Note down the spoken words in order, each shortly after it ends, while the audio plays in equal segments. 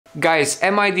Guys,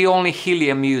 am I the only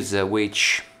Helium user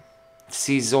which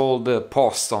sees all the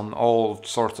posts on all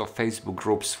sorts of Facebook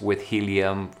groups with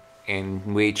Helium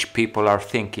in which people are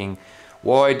thinking,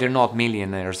 why they're not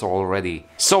millionaires already?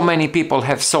 So many people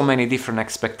have so many different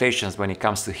expectations when it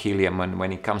comes to Helium and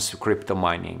when it comes to crypto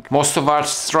mining. Most of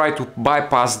us try to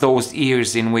bypass those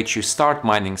years in which you start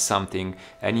mining something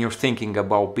and you're thinking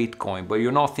about Bitcoin, but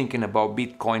you're not thinking about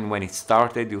Bitcoin when it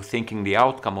started, you're thinking the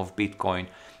outcome of Bitcoin,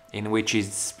 in which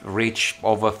it's reached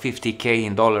over 50K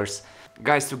in dollars.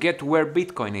 Guys, to get to where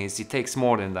Bitcoin is, it takes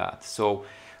more than that. So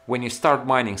when you start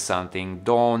mining something,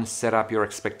 don't set up your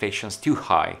expectations too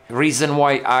high. Reason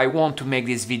why I want to make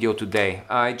this video today,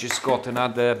 I just got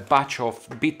another batch of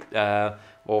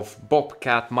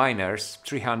Bobcat miners,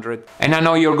 300. And I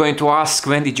know you're going to ask,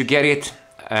 when did you get it?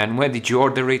 And when did you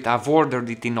order it? I've ordered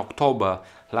it in October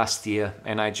last year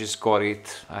and I just got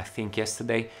it, I think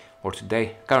yesterday or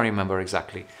today, can't remember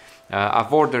exactly.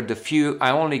 I've ordered a few.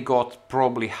 I only got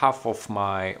probably half of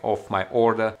my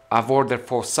order. I've ordered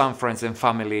for some friends and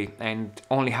family and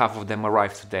only half of them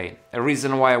arrived today. A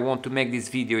reason why I want to make this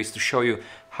video is to show you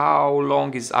how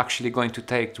long it's actually going to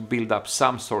take to build up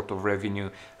some sort of revenue,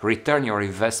 return your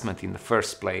investment in the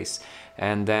first place,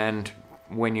 and then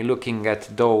when you're looking at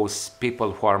those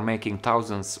people who are making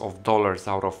thousands of dollars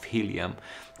out of Helium,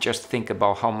 just think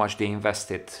about how much they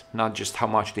invested, not just how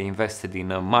much they invested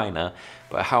in a miner,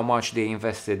 but how much they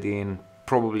invested in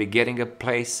probably getting a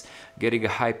place, getting a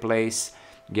high place,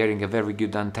 getting a very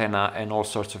good antenna and all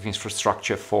sorts of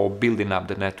infrastructure for building up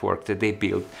the network that they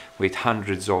built with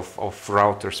hundreds of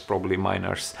routers, probably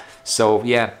miners. So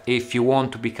yeah, if you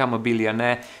want to become a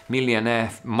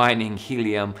millionaire mining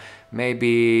Helium,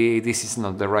 maybe this is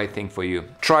not the right thing for you.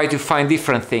 Try to find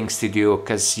different things to do,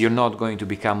 because you're not going to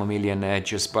become a millionaire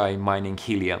just by mining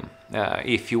Helium.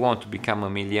 If you want to become a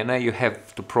millionaire, you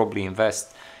have to probably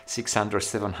invest 600,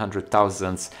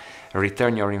 700,000,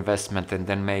 return your investment and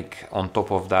then make on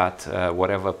top of that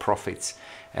whatever profits.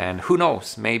 And who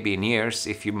knows, maybe in years,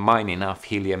 if you mine enough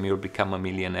Helium, you'll become a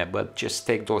millionaire. But just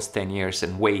take those 10 years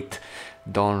and wait.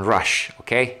 Don't rush,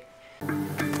 okay?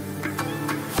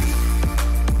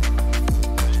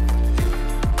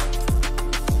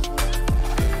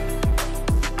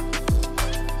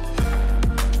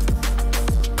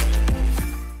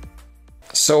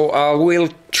 So I will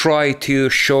try to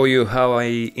show you how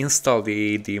I install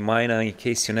the miner in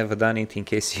case you never done it, in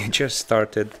case you just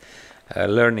started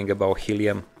learning about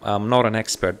Helium. I'm not an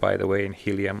expert, by the way, in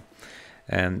Helium,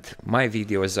 and my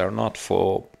videos are not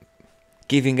for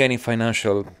giving any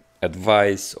financial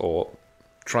advice or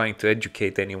trying to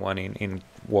educate anyone in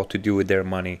what to do with their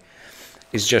money.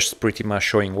 It's just pretty much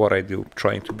showing what I do,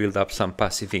 trying to build up some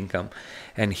passive income,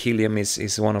 and Helium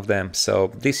is one of them.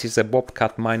 So this is a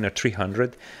Bobcat Miner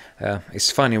 300. It's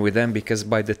funny with them because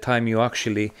by the time you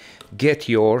actually get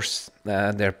yours,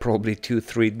 there are probably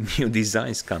 2-3 new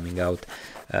designs coming out,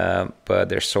 but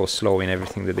they're so slow in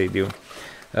everything that they do.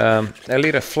 A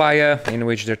little flyer in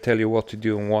which they tell you what to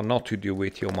do and what not to do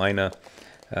with your miner.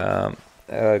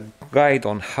 A guide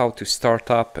on how to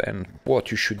start up and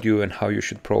what you should do and how you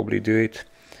should probably do it,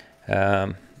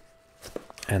 and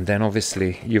then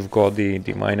obviously you've got the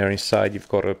miner inside, you've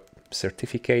got a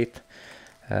certificate,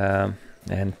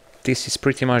 and this is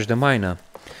pretty much the miner.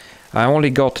 I only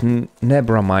got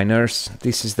Nebra miners.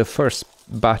 This is the first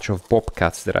batch of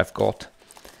Bobcats that I've got.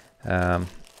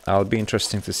 I'll be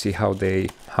interesting to see how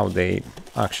they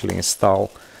actually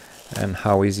install and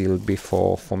how easy it'll be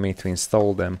for me to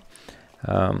install them.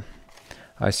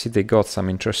 I see they got some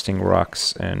interesting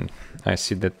racks, and I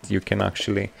see that you can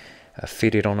actually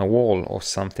fit it on a wall or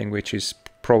something, which is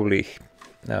probably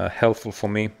helpful for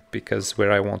me because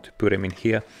where I want to put them in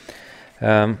here.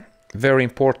 Very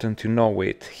important to know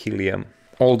with Helium,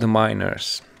 all the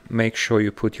miners, make sure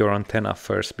you put your antenna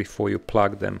first before you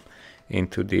plug them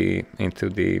into the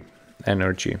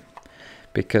energy,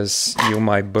 because you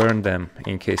might burn them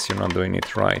in case you're not doing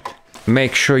it right.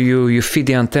 Make sure you feed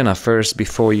the antenna first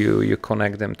before you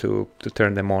connect them to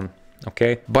turn them on,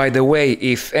 okay? By the way,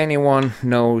 if anyone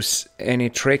knows any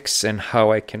tricks and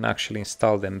how I can actually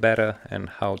install them better and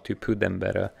how to put them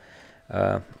better,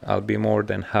 I'll be more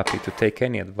than happy to take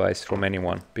any advice from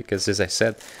anyone, because as I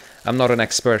said, I'm not an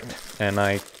expert and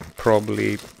I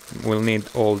probably will need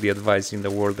all the advice in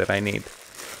the world that I need.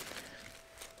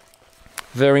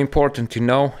 Very important to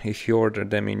know, if you order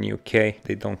them in UK,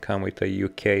 they don't come with a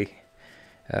UK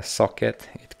socket,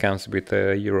 it comes with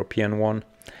a European one,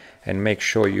 and make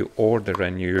sure you order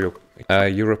a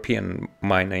European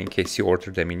miner in case you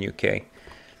order them in UK.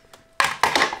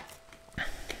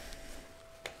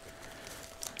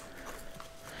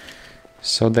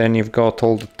 So then you've got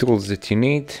all the tools that you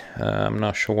need. I'm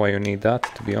not sure why you need that,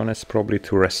 to be honest, probably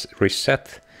to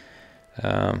reset.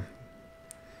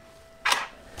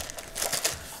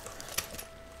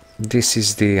 This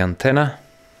is the antenna,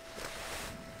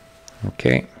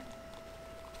 okay,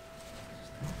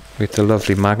 with a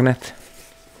lovely magnet.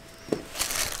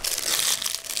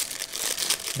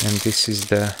 And this is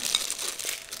the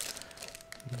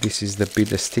bit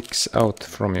that sticks out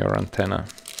from your antenna.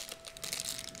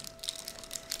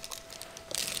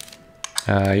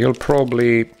 You'll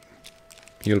probably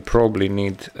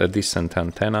need a decent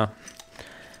antenna.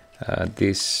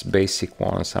 These basic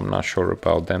ones, I'm not sure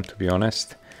about them, to be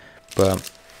honest,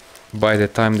 but by the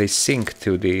time they sync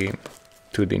to the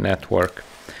network,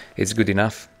 it's good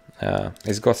enough.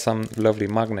 It's got some lovely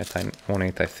magnet on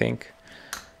it, I think.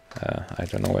 I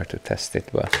don't know where to test it,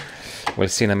 but we'll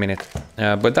see in a minute.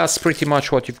 But that's pretty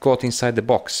much what you've got inside the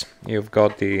box. You've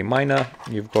got the miner,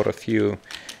 you've got a few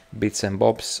bits and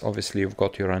bobs. Obviously you've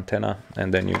got your antenna,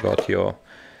 and then you've got your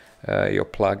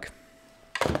plug.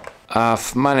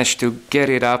 I've managed to get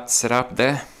it set up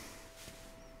there.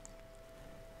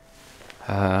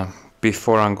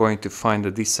 Before I'm going to find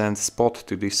a decent spot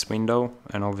to this window,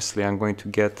 and obviously I'm going to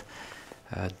get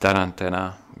that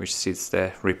antenna which sits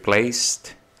there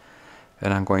replaced,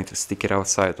 and I'm going to stick it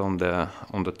outside on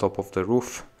the top of the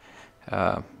roof.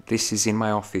 This is in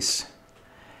my office,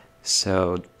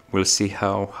 so we'll see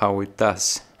how it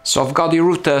does. So I've got the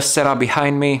router set up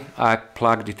behind me. I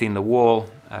plugged it in the wall.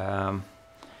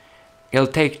 It'll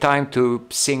take time to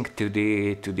sync to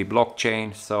the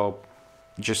blockchain, so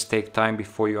just take time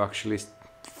before you actually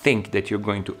think that you're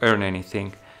going to earn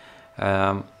anything.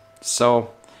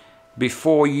 So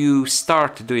before you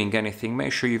start doing anything,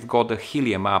 make sure you've got the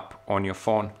Helium app on your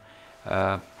phone.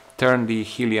 Turn the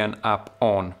Helium app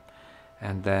on,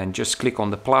 and then just click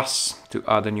on the plus to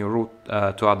add a new route,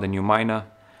 to add the new miner.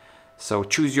 So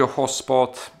choose your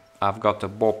hotspot. I've got a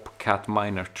Bobcat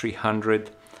Miner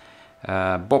 300.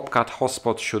 Bobcat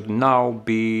hotspot should now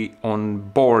be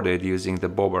onboarded using the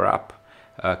Bobber app.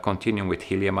 Continue with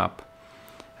Helium app.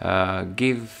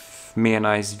 Give me a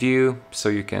nice view, so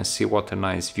you can see what a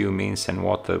nice view means and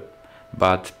what a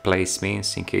bad place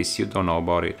means, in case you don't know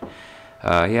about it.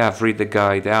 Yeah, I've read the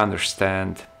guide, I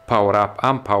understand. Power up,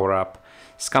 unpower up.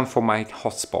 Scan for my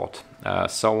hotspot.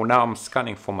 So now I'm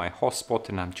scanning for my hotspot,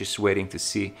 and I'm just waiting to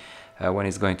see when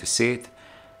it's going to see it.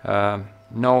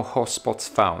 No hotspots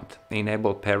found.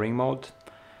 Enable pairing mode.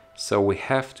 So we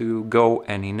have to go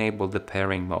and enable the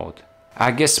pairing mode.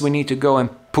 I guess we need to go and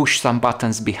push some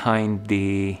buttons behind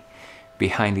the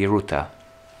router.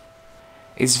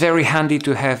 It's very handy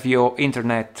to have your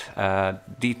internet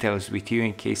details with you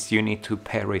in case you need to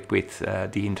pair it with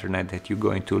the internet that you're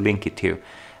going to link it to.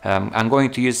 I'm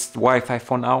going to use Wi-Fi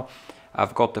for now.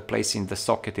 I've got the place in the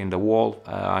socket in the wall.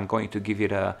 I'm going to give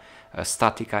it a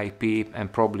static IP,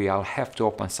 and probably I'll have to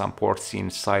open some ports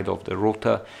inside of the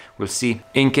router. We'll see.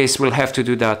 In case we'll have to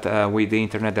do that with the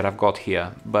internet that I've got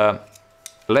here. But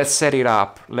let's set it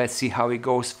up, let's see how it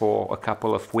goes for a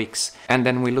couple of weeks, and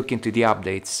then we look into the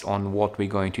updates on what we're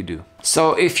going to do.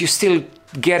 So if you're still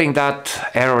getting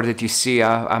that error that you see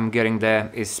I'm getting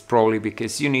there, is probably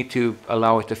because you need to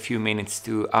allow it a few minutes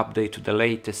to update to the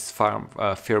latest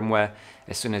firmware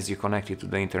as soon as you connect it to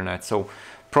the internet. So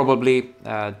probably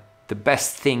the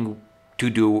best thing to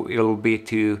do will be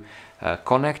to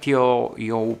connect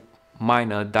your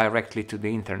miner directly to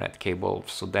the internet cable,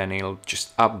 so then it'll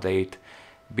just update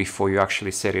before you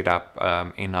actually set it up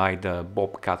in either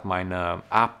Bobcat Miner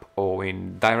app or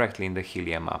directly in the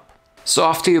Helium app. So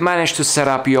after you manage to set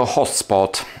up your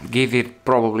hotspot, give it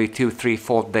probably 2, 3,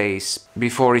 4 days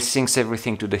before it syncs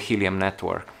everything to the Helium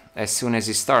network. As soon as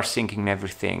it starts syncing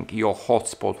everything, your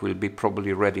hotspot will be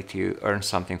probably ready to earn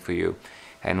something for you,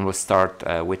 and will start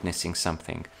witnessing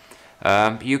something.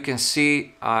 You can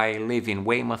see I live in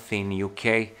Weymouth in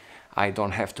UK. I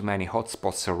don't have too many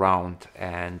hotspots around,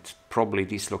 and probably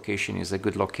this location is a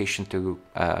good location to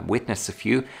witness a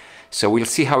few. So we'll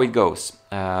see how it goes.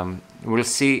 We'll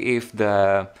see if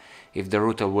the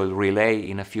router will relay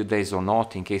in a few days or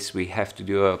not, in case we have to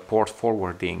do a port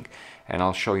forwarding, and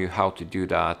I'll show you how to do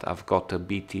that. I've got a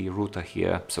BT router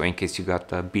here, so in case you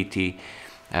got a BT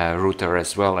router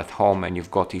as well at home, and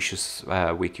you've got issues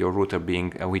with your router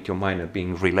with your miner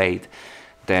being relayed,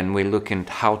 then we'll look at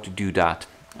how to do that.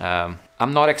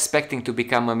 I'm not expecting to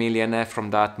become a millionaire from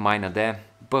that miner there,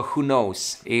 but who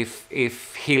knows,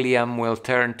 if Helium will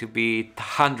turn to be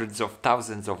hundreds of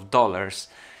thousands of dollars,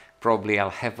 probably I'll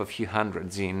have a few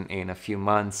hundreds in a few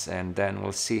months, and then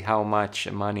we'll see how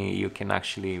much money we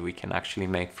can actually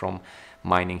make from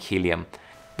mining Helium.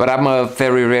 But I'm a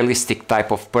very realistic type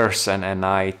of person, and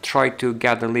I try to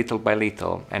gather little by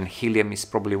little, and Helium is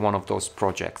probably one of those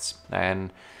projects.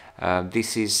 And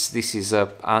this is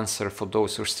a answer for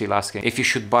those who are still asking if you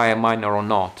should buy a miner or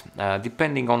not,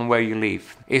 depending on where you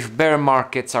live. If bear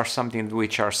markets are something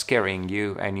which are scaring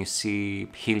you, and you see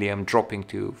Helium dropping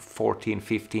to 14,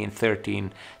 15,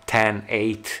 13, 10,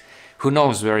 8, who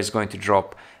knows where it's going to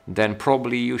drop, then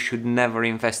probably you should never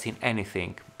invest in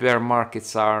anything. Bear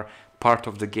markets are part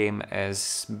of the game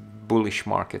as bullish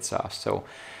markets are, so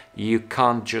you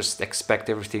can't just expect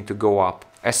everything to go up,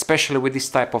 especially with this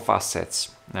type of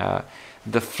assets.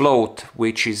 The float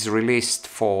which is released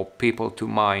for people to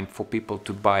mine, for people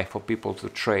to buy, for people to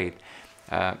trade,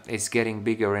 is getting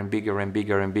bigger and bigger and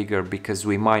bigger and bigger because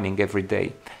we're mining every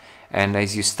day. And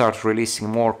as you start releasing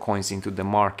more coins into the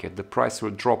market, the price will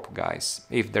drop, guys.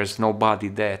 If there's nobody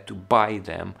there to buy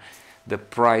them, the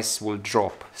price will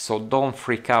drop. So don't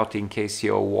freak out in case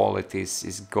your wallet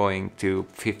is going to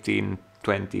 15,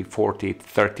 20, 40,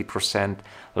 30%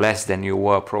 less than you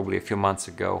were probably a few months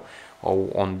ago, or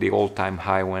on the all-time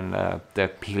high when the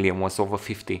Helium was over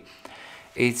 50.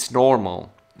 It's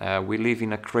normal. We live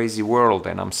in a crazy world,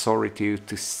 and I'm sorry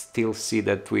to still see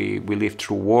that we live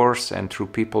through wars and through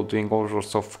people doing all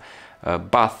sorts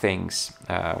of bad things.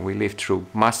 We live through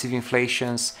massive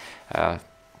inflations,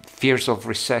 fears of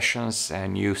recessions,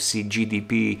 and you see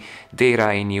GDP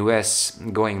data in US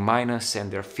going minus,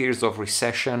 and there are fears of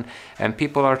recession, and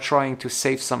people are trying to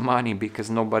save some money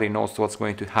because nobody knows what's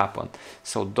going to happen.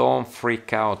 So don't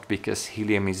freak out because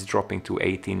Helium is dropping to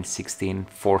 18, 16,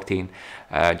 14.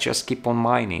 Just keep on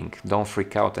mining. Don't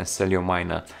freak out and sell your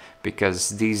miner,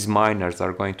 because these miners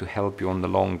are going to help you on the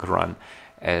long run,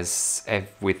 as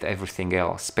with everything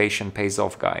else. Patience pays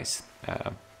off, guys.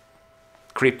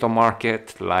 Crypto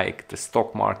market, like the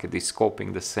stock market, is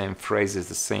copying the same phrases,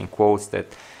 the same quotes, that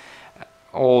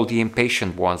all the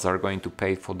impatient ones are going to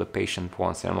pay for the patient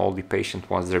ones, and all the patient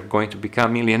ones, they're going to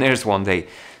become millionaires one day.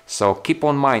 So keep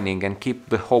on mining and keep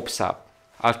the hopes up.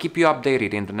 I'll keep you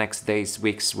updated in the next days,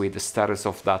 weeks, with the status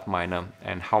of that miner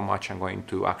and how much I'm going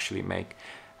to actually make.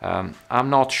 I'm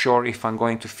not sure if I'm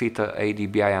going to fit a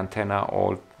dBi antenna,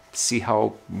 or see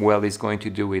how well it's going to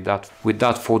do with that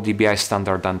 4 dBi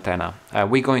standard antenna.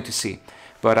 We're going to see,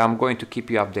 but I'm going to keep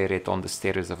you updated on the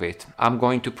status of it. I'm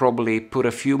going to probably put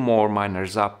a few more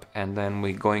miners up, and then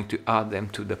we're going to add them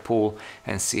to the pool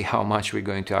and see how much we're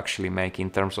going to actually make in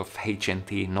terms of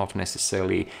HNT, not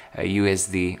necessarily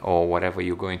USD or whatever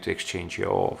you're going to exchange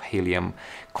your Helium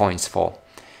coins for.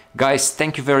 Guys,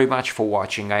 thank you very much for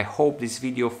watching. I hope this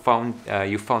video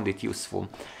you found it useful.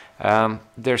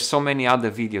 There's so many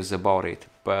other videos about it,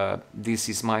 but this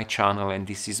is my channel and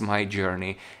this is my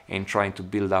journey in trying to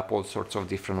build up all sorts of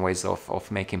different ways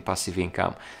of making passive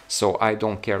income. So I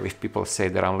don't care if people say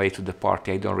that I'm late to the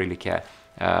party. I don't really care.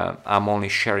 I'm only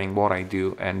sharing what I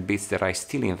do and bits that I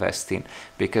still invest in,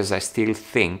 because I still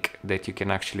think that you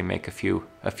can actually make a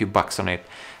few bucks on it.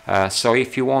 So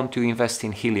if you want to invest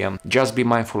in Helium, just be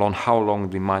mindful on how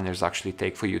long the miners actually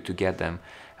take for you to get them.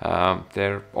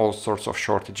 There are all sorts of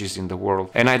shortages in the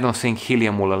world, and I don't think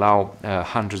Helium will allow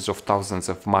hundreds of thousands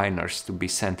of miners to be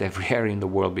sent everywhere in the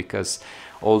world, because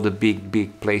all the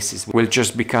big places will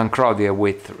just become crowded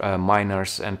with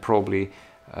miners, and probably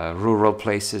rural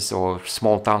places or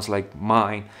small towns like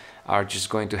mine are just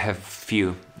going to have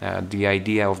few. The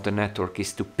idea of the network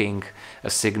is to ping a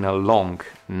signal long,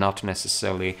 not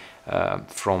necessarily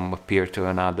from a peer to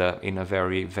another in a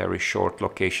very short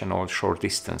location or short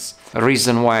distance. A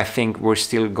reason why I think we're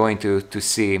still going to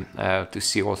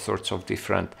see all sorts of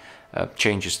different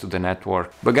changes to the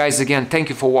network. But guys, again, thank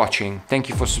you for watching. Thank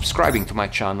you for subscribing to my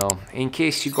channel. In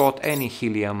case you got any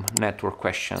Helium network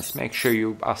questions, make sure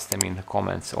you ask them in the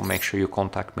comments, or make sure you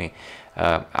contact me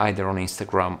either on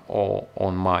Instagram or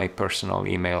on my personal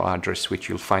email address, which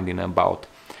you'll find in About.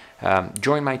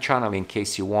 Join my channel in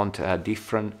case you want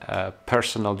different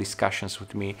personal discussions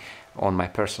with me on my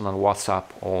personal WhatsApp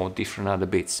or different other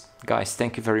bits. Guys,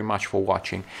 thank you very much for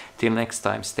watching. Till next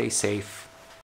time, stay safe.